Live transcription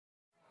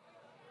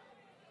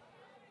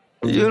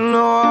You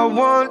know I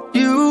want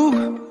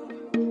you.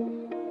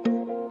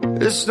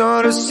 It's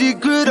not a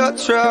secret I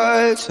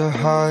try to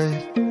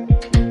hide.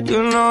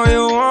 You know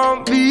you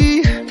want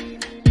me,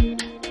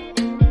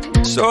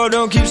 so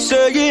don't keep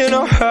saying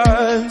our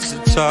hands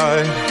are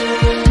tied.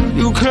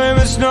 You claim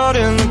it's not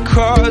in the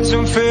cards,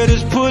 and fate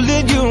is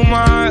pulling you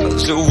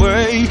miles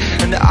away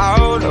and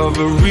out of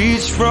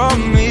reach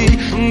from me.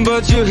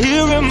 But you're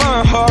here in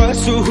my heart,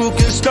 so who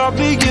can stop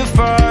me if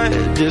I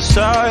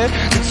decide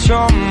that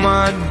you're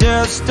my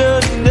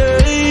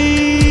destiny?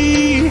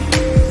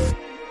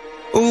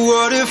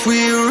 What if we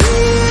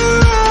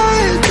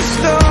rewrite the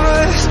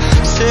stars?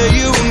 Say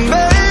you were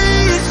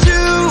made to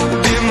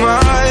be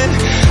mine.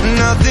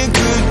 Nothing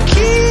could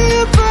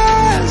keep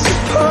us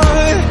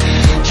apart.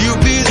 You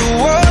be the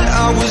one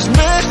I was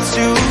meant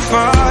to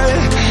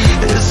find.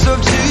 It's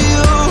up to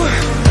you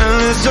and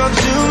it's up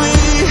to me.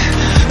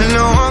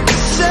 No one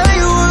can say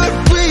what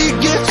we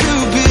get to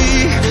be.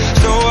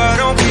 So why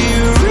don't we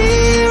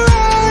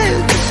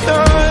rewrite the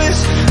stars?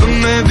 Or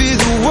maybe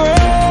the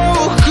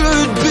world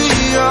could be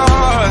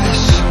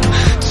ours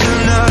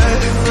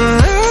tonight.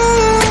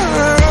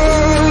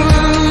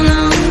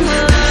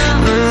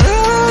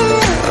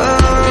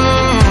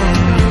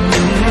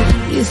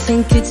 You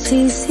think it's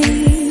easy?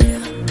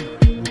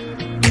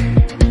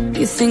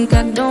 You think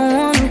I don't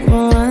wanna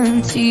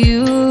run to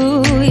you,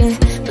 yeah.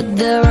 But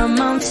there are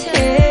mountains,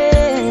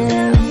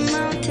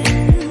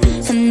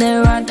 and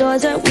there are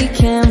doors that we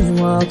can't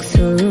walk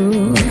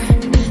through.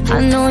 I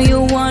know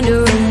you're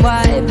wondering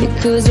why,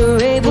 because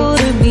we're able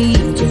to be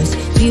just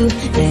you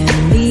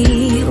and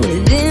me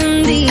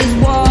within these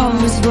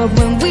walls. But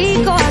when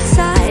we go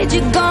outside,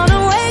 you're gonna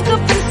wake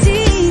up and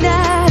see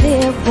that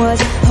it was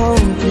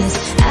hopeless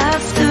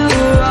after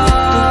all.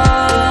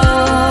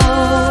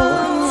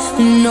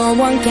 No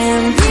one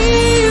can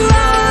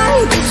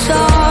rewrite the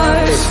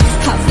stars.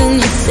 How can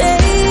you say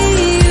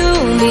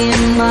you'll be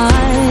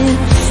mine?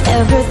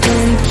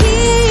 Everything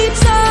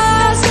keeps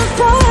us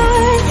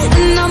apart,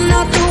 and I'm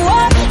not the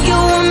one you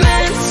were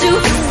meant to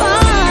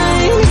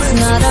find. It's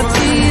not up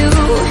to you,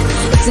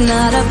 it's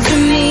not up to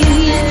me.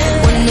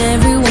 When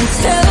everyone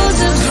tells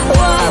us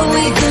what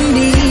we can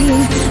be,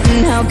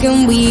 and how can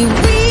we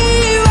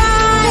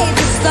rewrite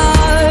the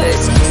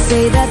stars?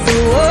 Say that the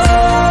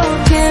world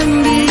can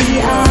be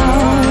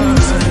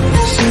ours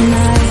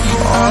tonight.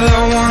 All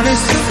I want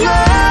is to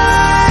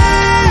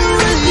fly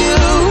with you.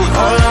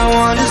 All I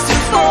want is to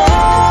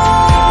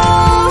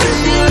fall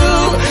with you.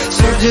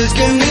 So just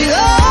give me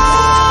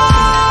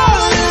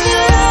all of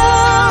you.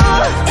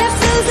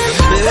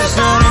 It's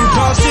not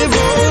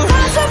impossible.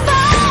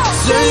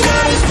 Say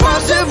that it's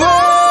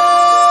possible.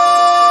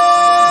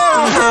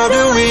 How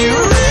do we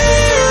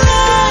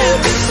rewrite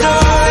the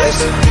stars?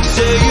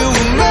 Say you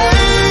were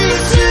made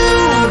to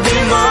be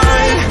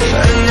mine,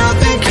 and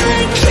nothing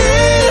can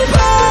keep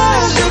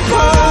us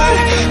apart.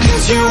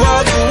 'Cause you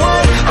are the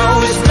one I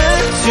was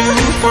meant to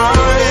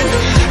find.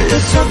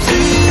 It's up to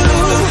you,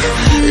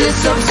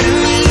 it's up to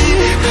me.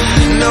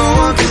 No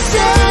one can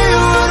say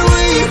what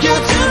we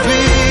get to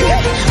be.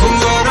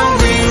 Why don't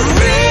we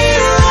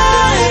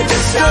rewrite the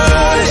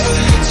stars?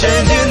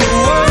 Changing the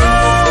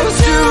world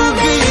to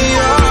be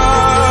ours.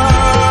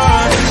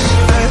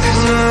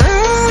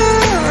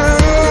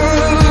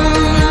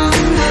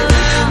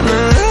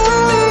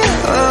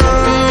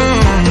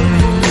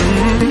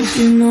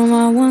 You know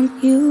I want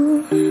you.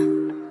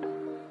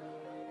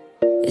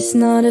 It's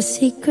not a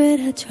secret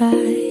I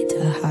try to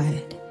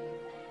hide,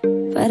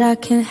 but I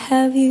can't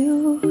have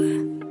you.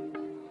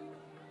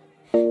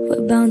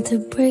 We're bound to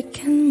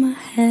break and my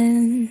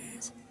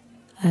hands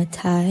are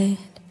tied.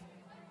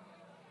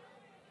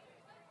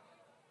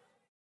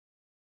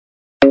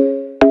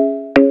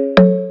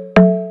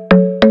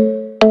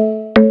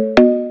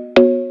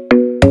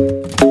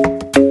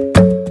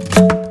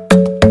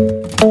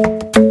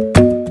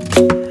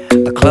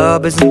 The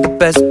club isn't the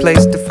best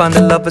place to find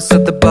a lover, so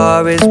the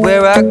bar is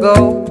where I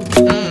go.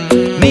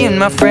 Me and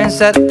my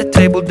friends at the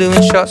table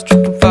doing shots,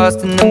 tripping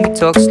fast, and then we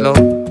talk slow.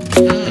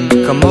 And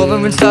you come over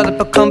and start up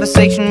a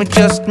conversation with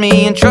just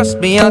me, and trust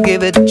me, I'll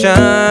give it a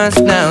chance.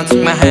 Now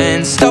take my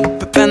hand, stop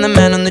it, and the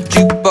man on the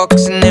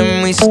jukebox, and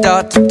then we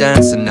start to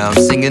dance. And now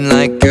I'm singing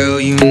like, girl,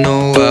 you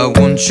know I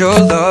want your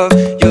love.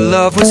 Your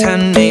love was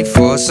handmade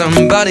for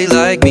somebody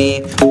like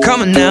me.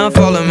 Come on now,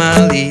 follow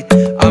my lead.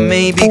 I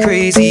may be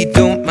crazy,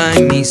 don't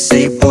mind me.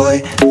 Say,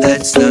 boy,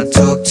 let's not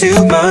talk too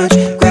much.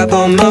 Grab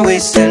on my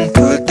waist and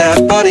put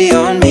that body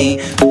on me.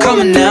 Come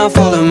on now,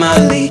 follow my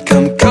lead.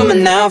 Come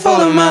on now,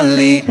 follow my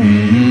lead.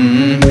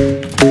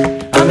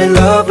 I'm in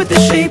love with the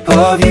shape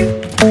of you.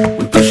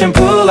 We push and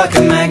pull like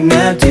a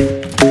magnet do.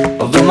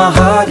 Although my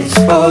heart is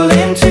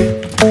falling too.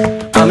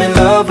 I'm in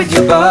love with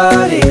your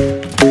body.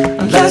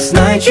 And last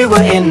night you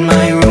were in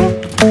my room,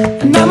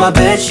 and now my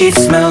bedsheets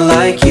smell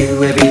like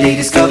you. Every day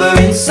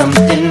discovering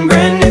something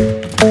brand new.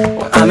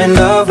 Well, I'm in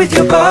love with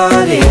your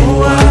body.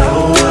 Oh, I,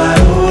 oh, I,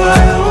 oh,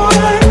 I, oh,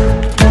 I.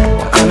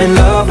 Well, I'm in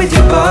love with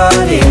your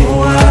body.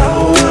 Oh, I,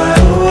 oh, I,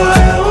 oh,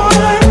 I, oh,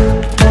 I.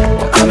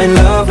 Well, I'm in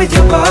love with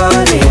your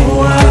body.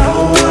 Oh, I,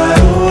 oh, I,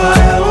 oh, I,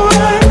 oh,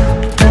 I.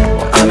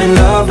 Well, I'm in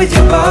love.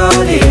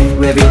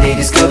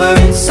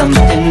 discovering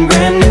something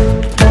brand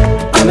new.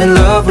 I'm in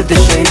love with the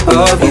shape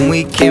of you. When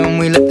we came,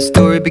 we let the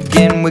story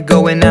begin. We're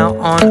going out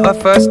on our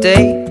first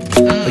date.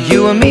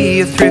 You and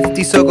me are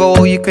thrifty, so go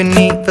all you can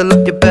eat. Fill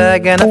up your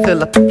bag and I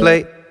fill up the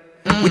plate.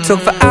 We talk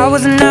for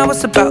hours and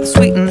hours about the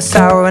sweet and the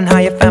sour and how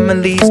your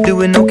family's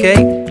doing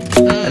okay.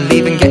 And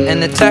leaving,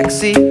 getting a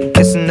taxi,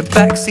 kissing the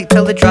backseat,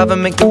 tell the driver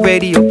make the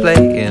radio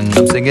play. And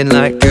I'm singing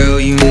like, girl,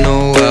 you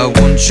know I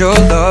want your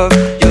love.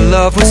 Your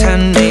love was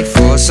handmade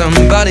for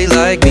somebody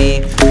like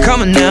me.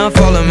 Come on now,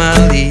 follow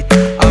my lead.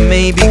 I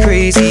may be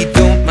crazy,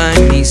 don't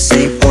mind me.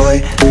 Say,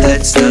 boy,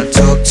 let's not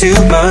talk too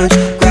much.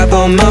 Grab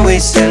on my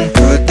waist and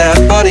put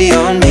that body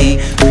on me.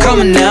 Come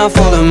on now,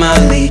 follow my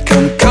lead.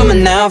 Come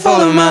on now,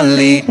 follow my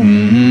lead.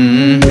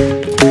 I'm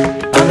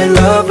in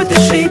love with the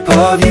shape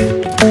of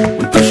you.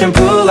 We push and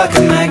pull like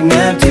a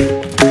magnet do.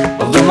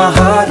 Although my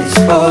heart is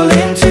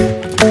falling too.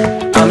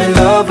 I'm in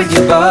love with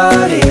your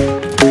body.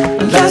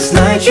 Last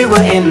night you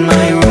were in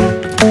my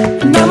room,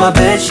 and now my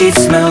bedsheets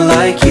smell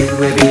like you.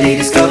 Every day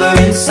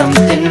discovering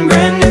something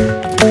brand new.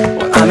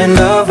 Well, I'm in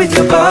love with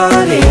your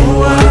body.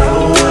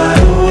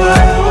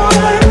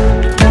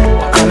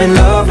 I'm in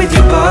love with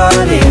your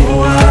body.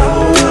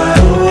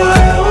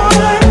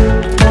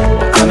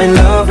 I'm in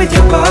love with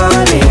your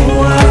body.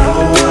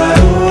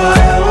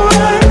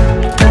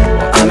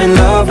 I'm in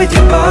love with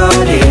your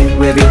body.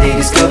 Every day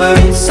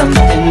discovering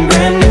something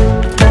brand new.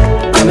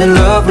 I'm in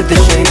love with the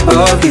shape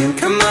of you.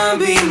 Come on,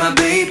 be my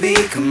baby,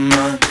 come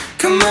on.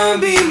 Come on,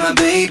 be my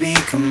baby,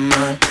 come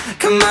on.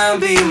 Come on,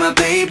 be my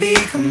baby,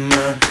 come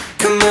on.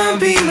 Come on,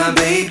 be my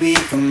baby,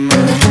 come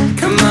on.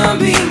 Come on,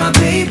 be my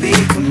baby,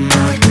 come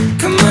on.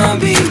 Come on,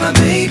 be my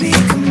baby,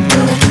 come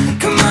on.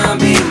 Come on,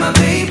 be my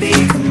baby,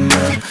 come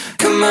on.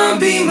 Come on,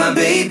 be my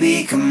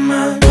baby, come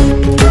on.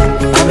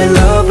 I'm in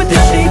love with the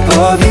shape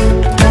of you.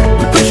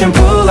 We push and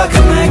pull like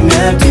a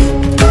magnet do.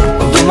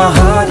 Although my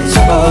heart is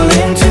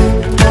falling too.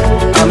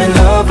 I'm in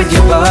love with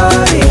your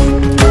body.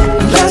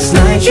 Last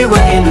night you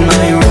were in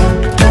my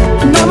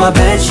room, now my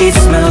bedsheets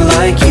smell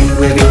like you.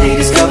 Every day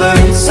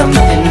discovering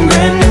something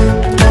brand new.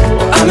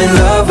 I'm in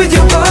love with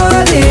your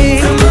body.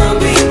 Come on,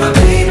 be my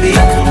baby,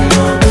 come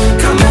on.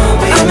 Come on,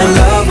 be I'm in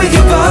love with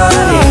your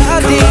body.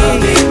 Come on,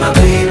 be my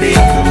baby,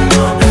 come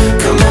on.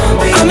 Come on,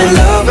 be I'm in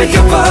love with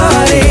your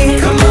body.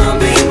 Come on,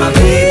 be my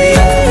baby,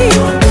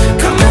 come on.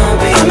 Come on,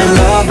 be I'm in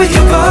love with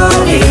your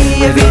body.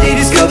 Every day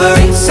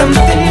discovering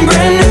something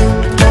brand new.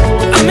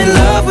 I'm in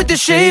love with the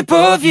shape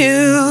of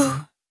you.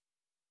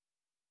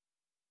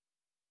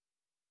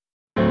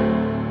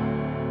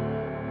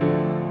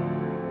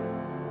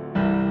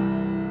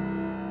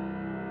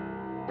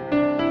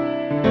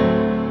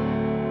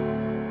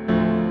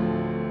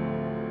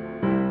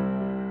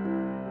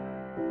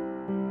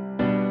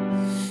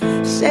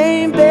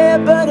 Same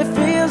bed, but it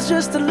feels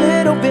just a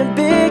little bit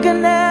bigger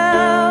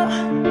now.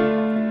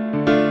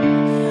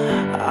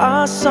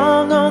 Our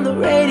song on the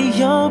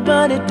radio,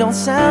 but it don't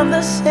sound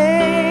the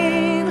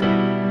same.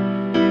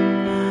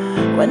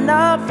 When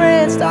our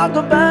friends talk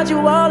about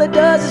you, all it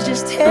does is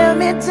just tear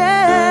me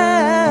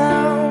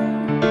down.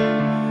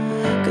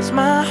 'Cause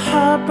my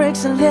heart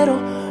breaks a little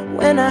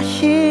when I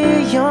hear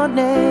your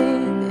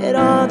name. It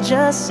all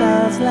just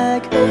sounds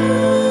like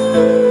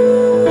ooh.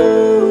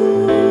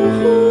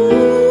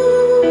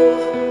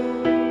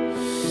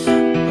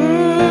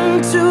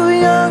 Too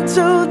young,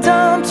 too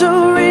dumb to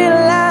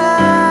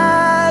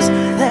realize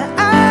that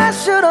I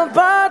should have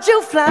bought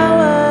you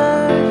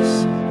flowers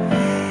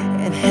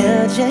and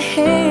held your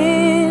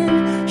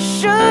hand.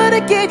 Should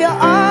have gave you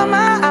all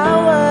my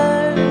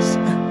hours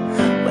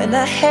when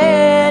I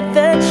had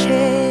the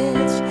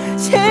chance.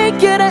 Take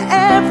you to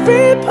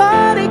every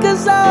party,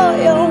 'cause all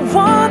you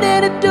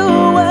wanted to do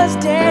was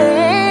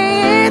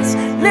dance.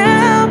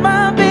 Now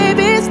my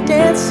baby's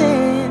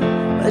dancing,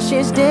 but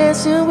she's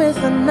dancing with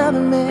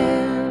another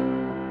man.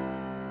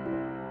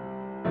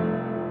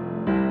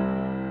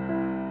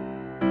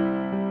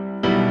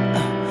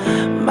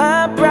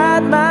 My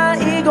pride, my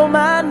ego,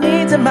 my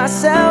needs, and my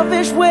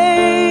selfish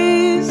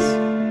ways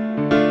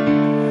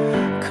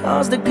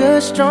caused a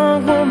good,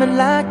 strong woman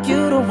like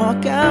you to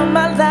walk out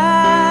my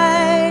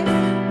life.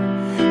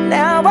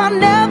 Now I'll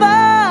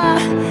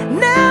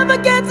never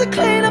get to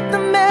clean up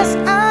the mess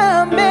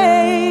I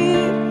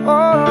made.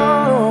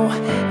 Oh,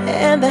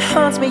 and that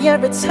haunts me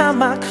every time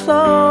I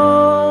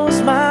close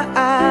my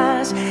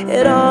eyes.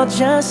 It all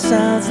just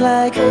sounds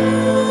like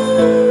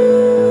ooh.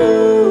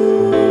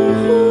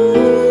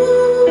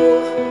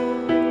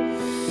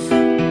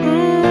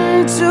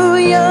 Too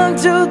young,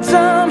 too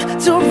dumb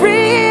to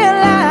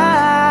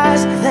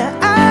realize that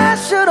I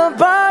should have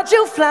bought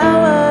you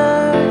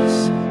flowers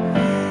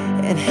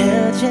and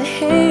held your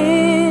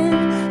hand.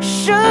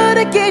 Should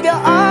have gave you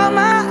all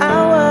my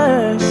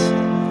hours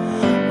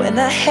when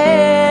I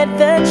had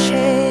the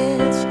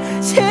chance.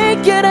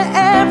 Take you to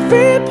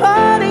every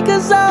party,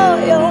 'cause all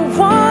you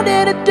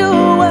wanted to do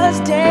was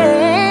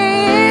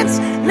dance.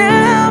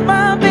 Now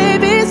my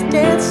baby's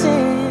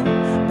dancing,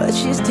 but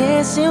she's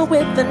dancing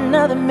with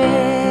another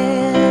man.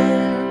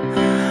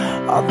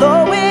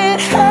 Although it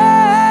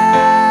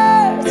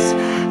hurts,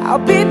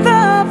 I'll be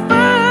the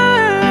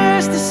first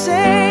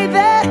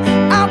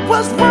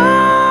was wrong.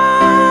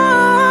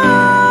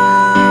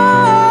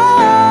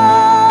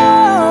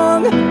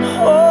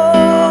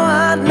 Oh,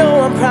 I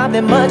know I'm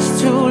probably much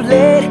too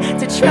late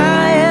to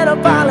try and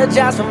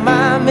apologize for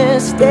my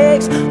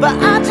mistakes, but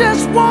I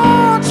just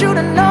want you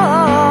to know,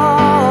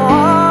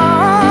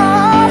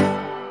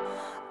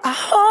 I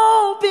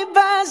hope he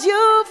buys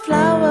you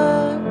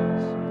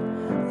flowers,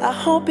 I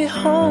hope he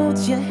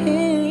holds your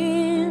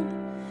hand,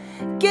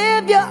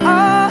 give you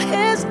all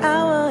his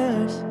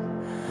hours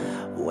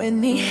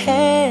when he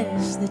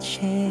has the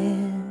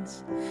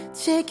chance.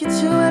 Take you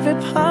to every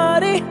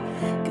party,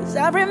 'cause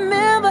I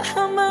remember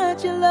how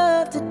much you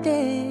love to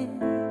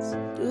dance.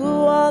 Do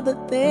all the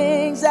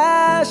things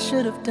I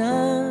should have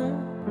done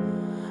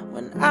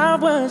when I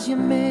was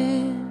your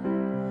man.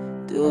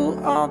 Do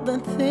all the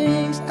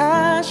things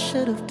I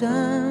should have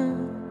done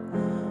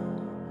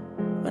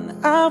when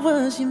I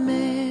was your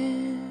man.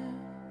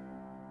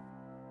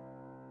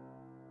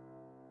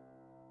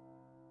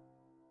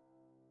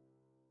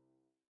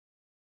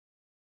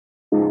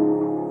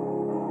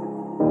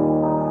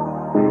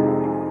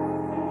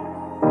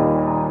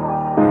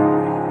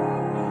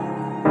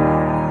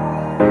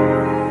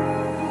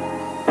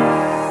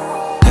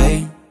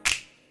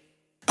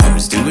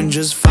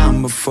 Just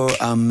fine before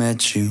I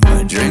met you.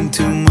 I drink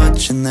too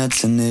much and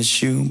that's an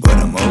issue, but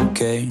I'm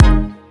okay.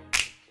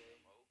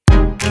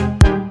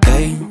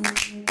 Hey,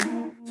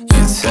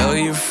 you tell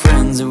your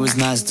friends it was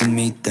nice to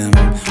meet them,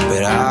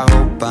 but I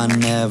hope I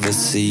never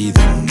see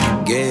them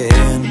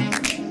again.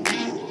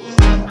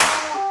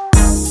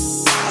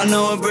 I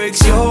know it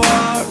breaks your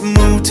heart.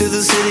 Moved to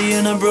the city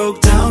in a broke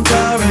down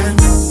car, and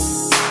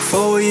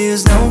 4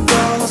 years no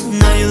calls.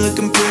 Now you're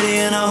looking pretty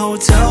in a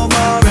hotel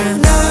bar,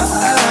 and I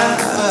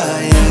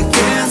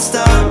can't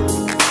stop.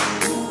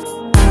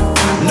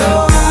 No,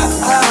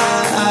 I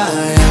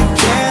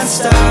can't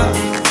stop.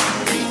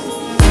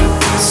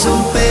 So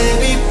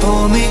baby,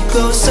 pull me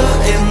closer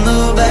in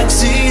the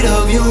backseat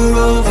of your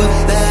Rover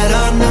that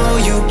I know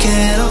you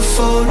can't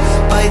afford.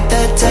 Bite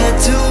that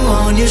tattoo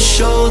on your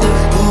shoulder.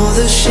 Pull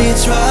the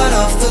sheets right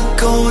off the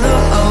corner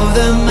of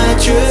the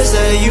mattress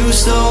that you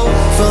stole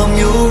from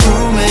your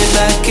roommate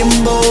back in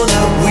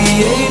Boulder. We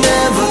ain't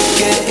ever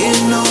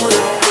getting older.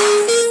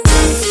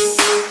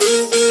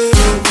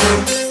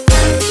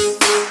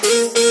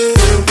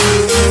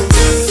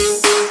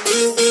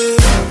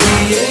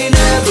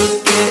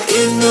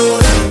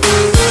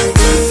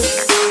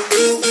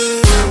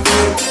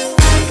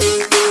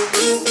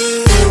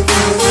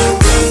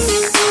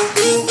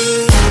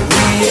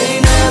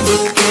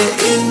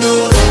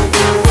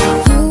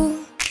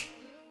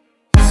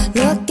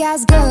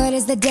 As good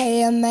as the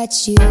day I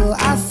met you,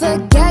 I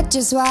forget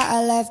just why I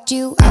left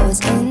you. I was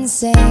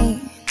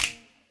insane.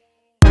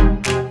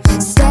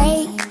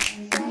 Stay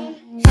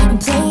and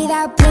play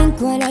that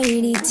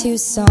Blink-182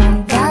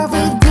 song that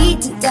we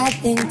beat to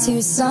death in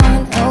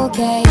Tucson.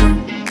 Okay,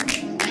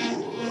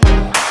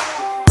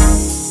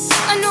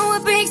 I know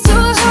it breaks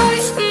your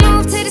heart.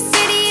 Moved to the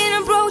city in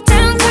a broke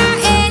down car,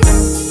 and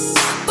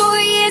 4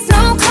 years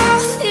no call.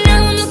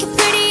 Now I'm looking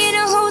pretty in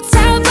a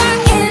hotel bar,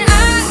 and I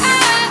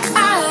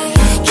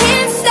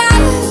can't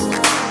stop.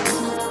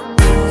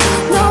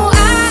 No,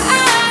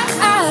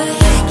 I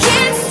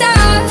can't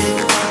stop.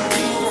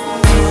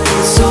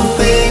 So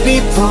baby,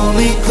 pull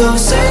me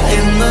closer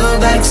in the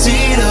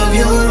backseat of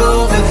your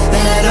Rover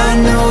that I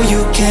know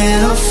you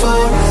can't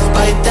afford.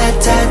 Bite that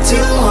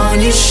tattoo on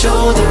your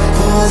shoulder.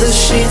 Pull the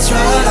sheets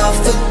right off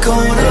the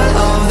corner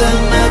of the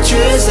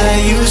mattress that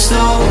you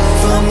stole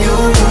from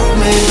your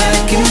roommate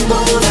back in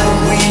Boulder.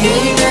 We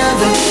ain't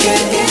ever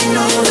getting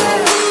older.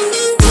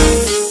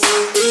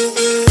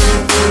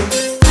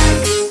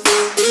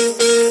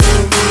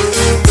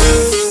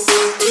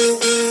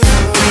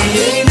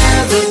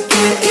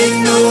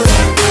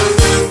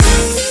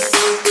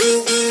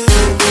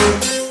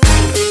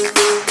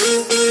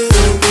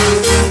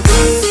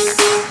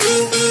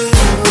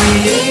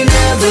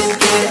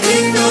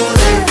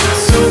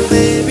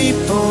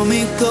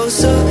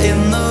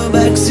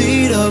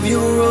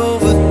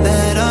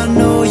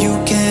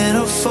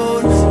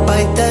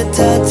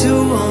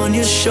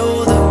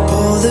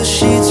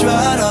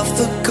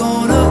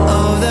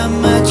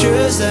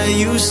 That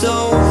you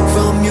stole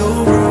from your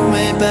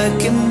roommate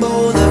back in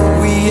Boulder.